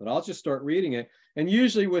read something. I'll just start reading it. And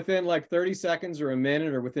usually within like 30 seconds or a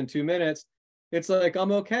minute or within 2 minutes, it's like,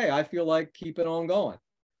 I'm okay. I feel like keeping on going.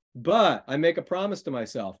 But I make a promise to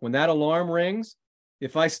myself, when that alarm rings,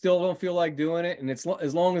 if I still don't feel like doing it, and it's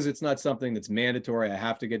as long as it's not something that's mandatory, I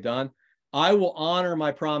have to get done, I will honor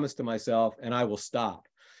my promise to myself and I will stop.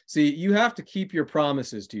 See, you have to keep your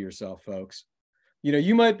promises to yourself, folks. You know,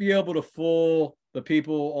 you might be able to fool the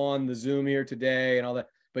people on the Zoom here today and all that,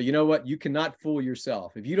 but you know what? You cannot fool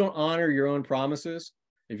yourself. If you don't honor your own promises,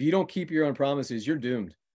 if you don't keep your own promises, you're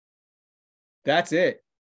doomed. That's it.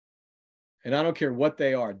 And I don't care what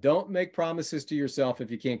they are. Don't make promises to yourself if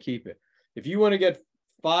you can't keep it. If you want to get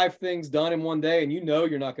 5 things done in one day and you know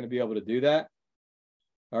you're not going to be able to do that,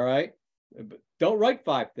 all right, don't write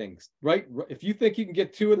 5 things. Right? If you think you can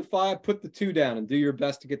get 2 of the 5, put the 2 down and do your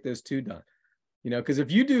best to get those 2 done. You know, because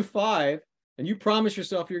if you do 5 and you promise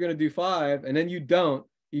yourself you're going to do 5 and then you don't,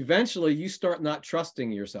 eventually you start not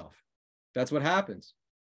trusting yourself. That's what happens.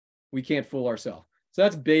 We can't fool ourselves. So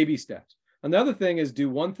that's baby steps. Another thing is do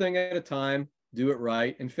one thing at a time, do it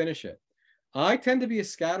right, and finish it. I tend to be a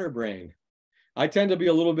scatterbrain. I tend to be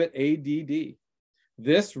a little bit ADD.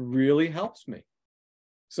 This really helps me.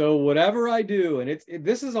 So whatever I do, and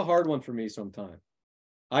this is a hard one for me sometimes.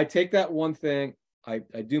 I take that one thing, I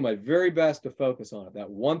do my very best to focus on it, that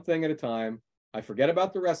one thing at a time. I forget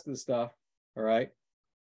about the rest of the stuff, all right?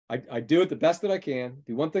 I do it the best that I can,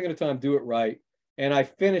 do one thing at a time, do it right, and I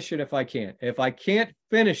finish it if I can. If I can't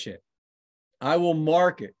finish it, I will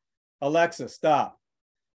mark it. Alexa, stop.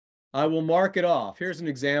 I will mark it off. Here's an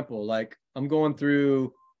example. Like I'm going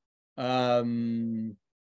through some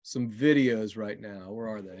videos right now. Where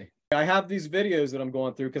are they? I have these videos that I'm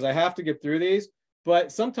going through because I have to get through these,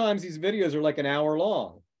 but sometimes these videos are like an hour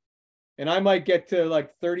long and I might get to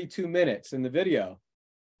like 32 minutes in the video.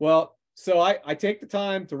 Well, so I take the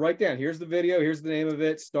time to write down, here's the video, here's the name of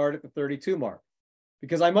it, start at the 32 mark.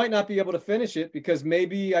 Because I might not be able to finish it because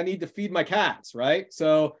maybe I need to feed my cats, right?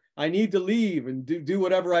 So I need to leave and do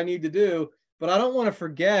whatever I need to do, but I don't want to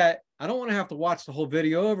forget. I don't want to have to watch the whole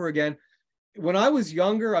video over again. When I was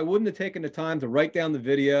younger, I wouldn't have taken the time to write down the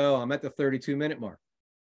video. I'm at the 32-minute mark.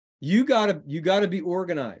 You gotta be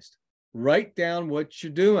organized. Write down what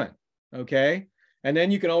you're doing, okay? And then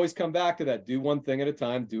you can always come back to that. Do one thing at a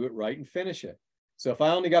time, do it right and finish it. So if I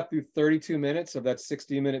only got through 32 minutes of that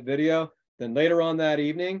 60-minute video, then later on that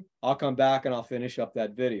evening, I'll come back and I'll finish up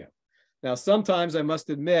that video. Now, sometimes I must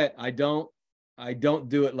admit, I don't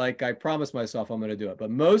do it like I promised myself I'm going to do it, but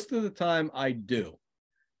most of the time I do.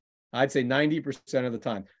 I'd say 90% of the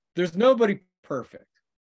time. There's nobody perfect.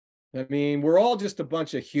 I mean, we're all just a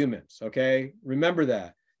bunch of humans, okay? Remember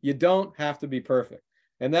that. You don't have to be perfect.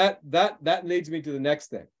 And that leads me to the next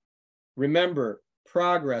thing. Remember,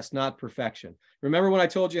 progress, not perfection. Remember when I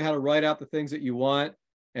told you how to write out the things that you want?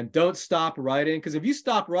 And don't stop writing, because if you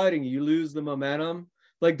stop writing, you lose the momentum.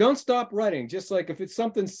 Like, don't stop writing. Just like if it's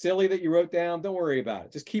something silly that you wrote down, don't worry about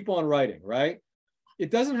it. Just keep on writing, right? It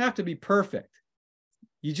doesn't have to be perfect.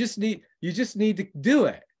 You just need to do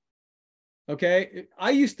it. Okay?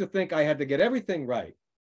 I used to think I had to get everything right.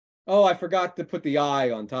 Oh, I forgot to put the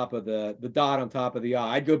I on top of the dot on top of the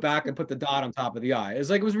I. I'd go back and put the dot on top of the I. It's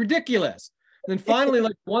like, it was ridiculous. And then finally,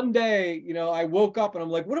 like one day, you know, I woke up and I'm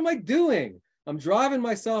like, what am I doing? I'm driving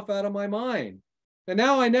myself out of my mind. And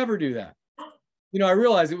now I never do that. You know, I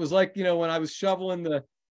realized it was like, you know, when I was shoveling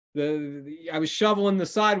I was shoveling the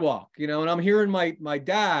sidewalk, you know, and I'm hearing my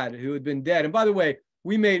dad who had been dead. And by the way,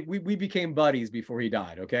 we became buddies before he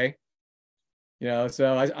died. Okay. You know,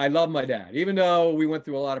 so I love my dad, even though we went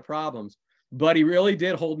through a lot of problems, but he really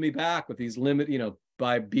did hold me back with these you know,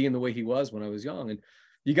 by being the way he was when I was young. And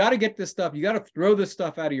you got to get this stuff. You got to throw this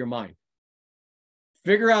stuff out of your mind.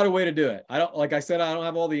 Figure out a way to do it. Like I said, I don't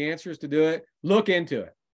have all the answers to do it. Look into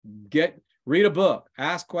it. Read a book,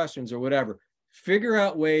 ask questions or whatever. Figure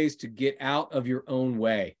out ways to get out of your own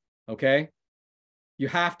way. Okay. You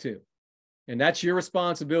have to. And that's your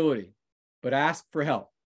responsibility. But ask for help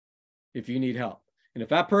if you need help. And if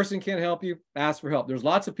that person can't help you, ask for help. There's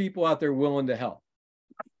lots of people out there willing to help.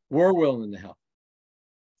 We're willing to help.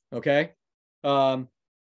 Okay.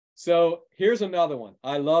 So here's another one.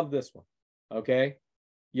 I love this one. Okay.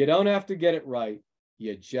 You don't have to get it right.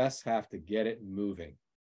 You just have to get it moving.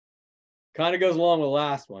 Kind of goes along with the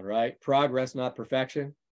last one, right? Progress, not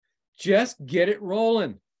perfection. Just get it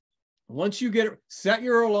rolling. Once you get it, set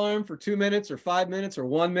your alarm for 2 minutes or 5 minutes or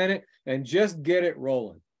 1 minute and just get it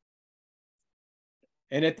rolling.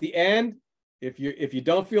 And at the end, if you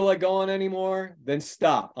don't feel like going anymore, then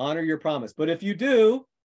stop. Honor your promise. But if you do,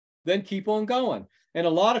 then keep on going. And a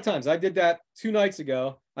lot of times, I did that 2 nights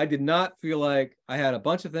ago. I did not feel like I had a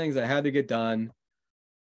bunch of things I had to get done.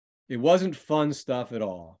 It wasn't fun stuff at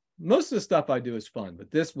all. Most of the stuff I do is fun,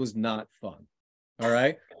 but this was not fun. All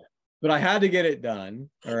right. But I had to get it done.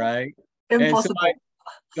 All right. Impossible. And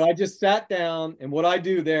so I just sat down, and what I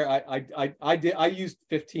do there, I used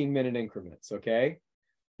 15-minute increments. Okay.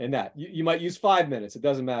 And that you might use 5 minutes. It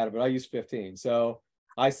doesn't matter, but I use 15. So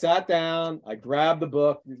I sat down, I grabbed the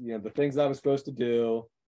book, the things I was supposed to do.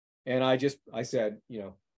 And I said,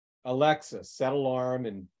 Alexa, set alarm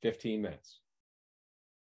in 15 minutes.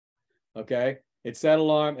 Okay. It set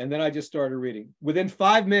alarm. And then I just started reading. Within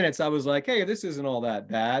 5 minutes, I was like, hey, this isn't all that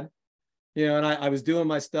bad. And I was doing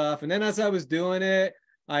my stuff. And then as I was doing it,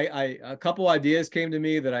 a couple ideas came to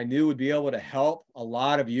me that I knew would be able to help a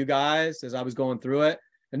lot of you guys as I was going through it.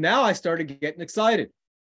 And now I started getting excited.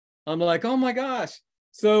 I'm like, oh my gosh.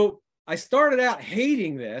 So I started out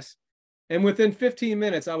hating this. And within 15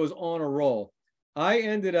 minutes, I was on a roll. I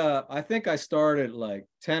ended up, I think I started like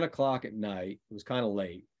 10 o'clock at night. It was kind of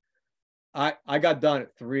late. I got done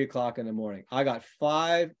at 3 o'clock in the morning. I got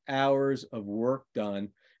 5 hours of work done.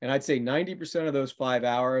 And I'd say 90% of those 5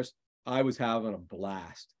 hours, I was having a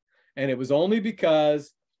blast. And it was only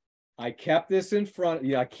because I kept this in front.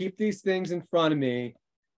 I keep these things in front of me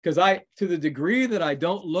because to the degree that I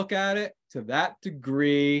don't look at it, to that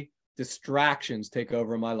degree, distractions take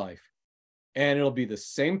over my life. And it'll be the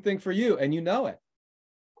same thing for you. And you know it.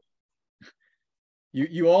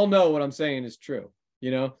 You all know what I'm saying is true,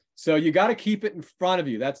 So you got to keep it in front of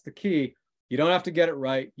you. That's the key. You don't have to get it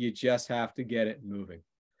right. You just have to get it moving.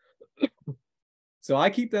 So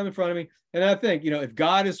I keep them in front of me. And I think, if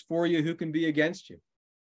God is for you, who can be against you?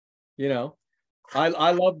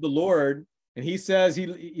 I love the Lord, and he says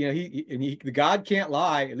the God can't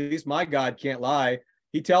lie. At least my God can't lie.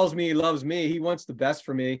 He tells me he loves me. He wants the best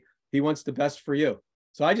for me. He wants the best for you.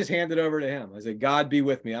 So I just hand it over to him. I say, God, be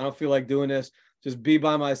with me. I don't feel like doing this. Just be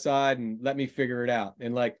by my side and let me figure it out.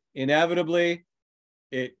 And like inevitably,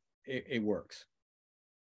 it works.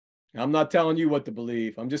 I'm not telling you what to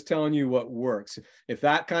believe. I'm just telling you what works. If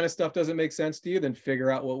that kind of stuff doesn't make sense to you, then figure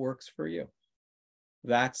out what works for you.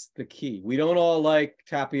 That's the key. We don't all like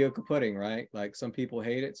tapioca pudding, right? Like some people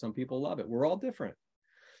hate it. Some people love it. We're all different.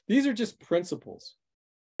 These are just principles.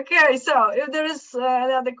 Okay, so if there is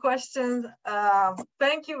another question,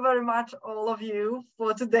 thank you very much, all of you,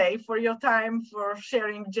 for today, for your time, for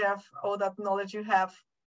sharing, Jeff, all that knowledge you have.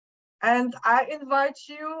 And I invite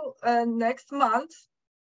you next month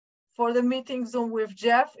for the meeting Zoom with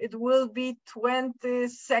Jeff. It will be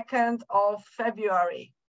 22nd of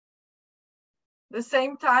February. The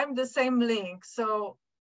same time, the same link. So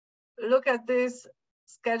look at this,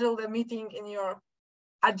 schedule the meeting in your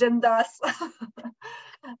agendas.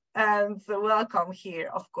 And welcome here,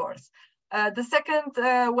 of course. The second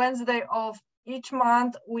Wednesday of each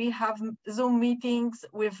month, we have Zoom meetings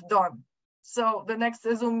with Dawn. So the next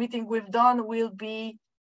Zoom meeting with Dawn will be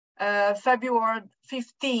February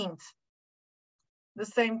 15th. The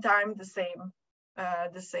same time, the same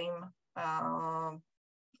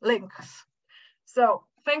links. So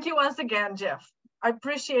thank you once again, Jeff. I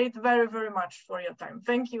appreciate very, very much for your time.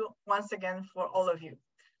 Thank you once again for all of you.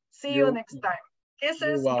 See you next time.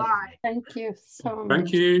 Kisses. Bye. Thank you so much.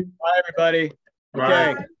 Thank you. Bye, everybody.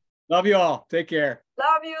 Bye. Okay. Love you all. Take care.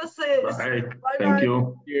 Love you, sis. Bye. Bye. Thank you.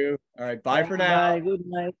 Thank you. All right. Bye for now. Bye. Good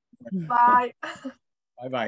night. Bye. Bye-bye.